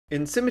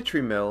In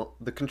SymmetryMill,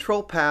 the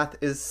control path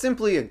is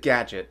simply a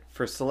gadget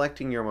for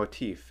selecting your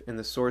motif in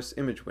the source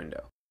image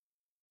window.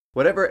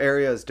 Whatever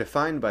area is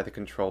defined by the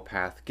control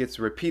path gets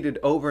repeated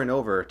over and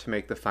over to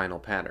make the final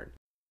pattern.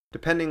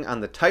 Depending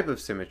on the type of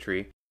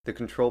symmetry, the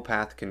control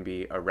path can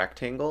be a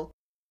rectangle,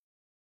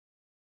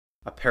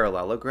 a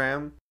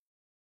parallelogram,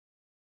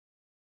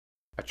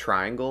 a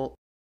triangle,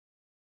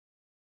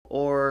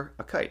 or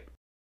a kite.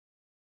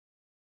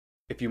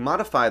 If you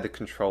modify the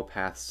control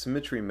path,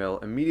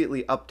 SymmetryMill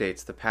immediately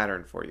updates the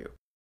pattern for you.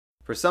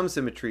 For some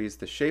symmetries,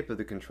 the shape of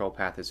the control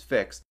path is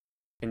fixed,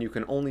 and you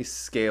can only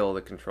scale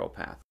the control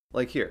path,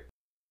 like here.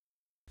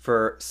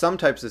 For some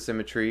types of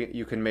symmetry,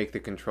 you can make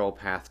the control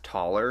path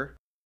taller,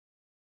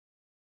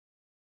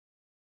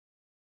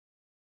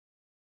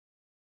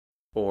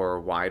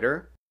 or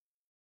wider.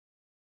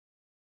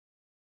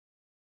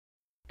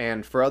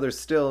 And for others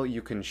still,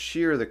 you can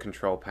shear the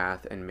control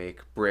path and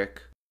make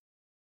brick,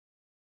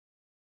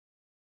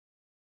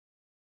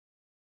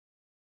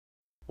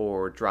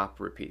 or drop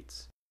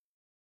repeats.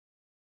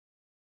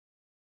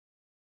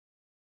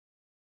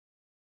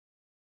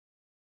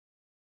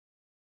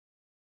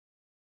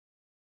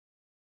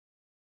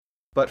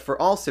 But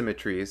for all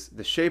symmetries,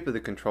 the shape of the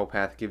control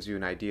path gives you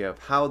an idea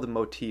of how the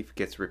motif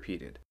gets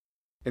repeated.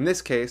 In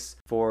this case,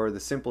 for the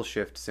simple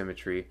shift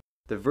symmetry,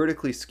 the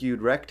vertically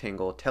skewed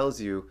rectangle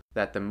tells you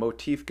that the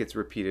motif gets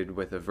repeated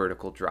with a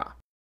vertical drop.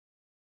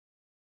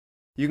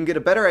 You can get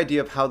a better idea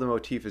of how the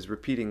motif is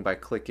repeating by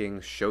clicking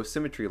Show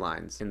Symmetry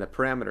Lines in the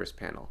Parameters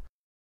panel.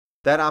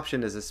 That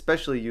option is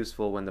especially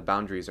useful when the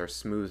boundaries are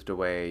smoothed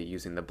away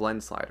using the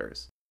blend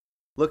sliders.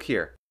 Look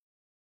here.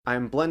 I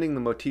am blending the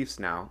motifs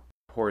now,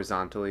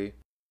 horizontally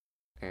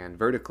and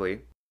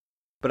vertically,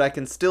 but I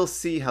can still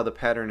see how the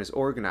pattern is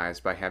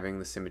organized by having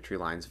the symmetry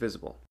lines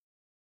visible.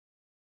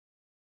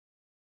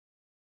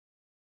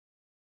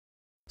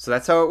 So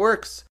that's how it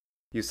works.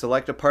 You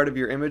select a part of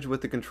your image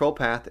with the control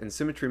path, and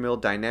SymmetryMill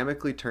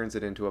dynamically turns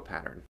it into a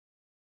pattern.